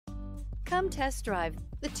Come test drive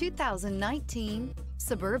the 2019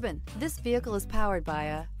 Suburban. This vehicle is powered by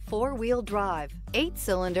a 4-wheel drive,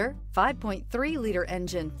 8-cylinder, 5.3-liter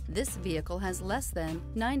engine. This vehicle has less than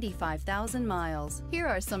 95,000 miles. Here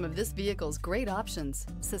are some of this vehicle's great options: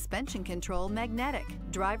 suspension control magnetic,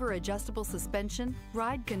 driver adjustable suspension,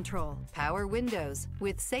 ride control, power windows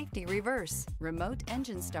with safety reverse, remote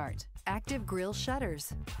engine start, active grille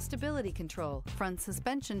shutters, stability control, front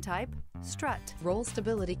suspension type, strut, roll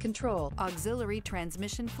stability control, auxiliary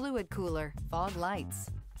transmission fluid cooler, fog lights.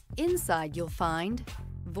 Inside you'll find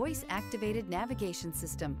voice-activated navigation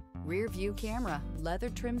system, rear view camera, leather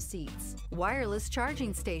trim seats, wireless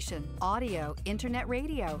charging station, audio, internet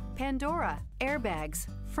radio, Pandora, airbags,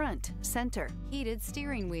 front, center, heated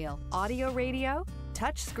steering wheel, audio radio,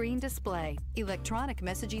 touchscreen display, electronic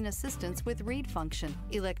messaging assistance with read function,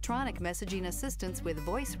 electronic messaging assistance with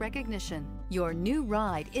voice recognition. Your new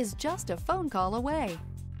ride is just a phone call away.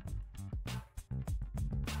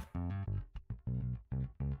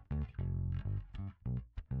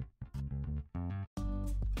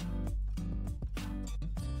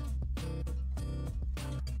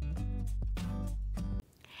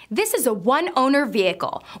 This is a one-owner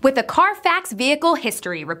vehicle with a CARFAX Vehicle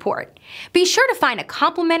History Report. Be sure to find a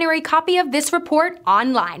complimentary copy of this report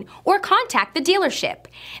online or contact the dealership.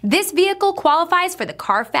 This vehicle qualifies for the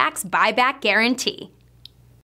CARFAX buyback guarantee.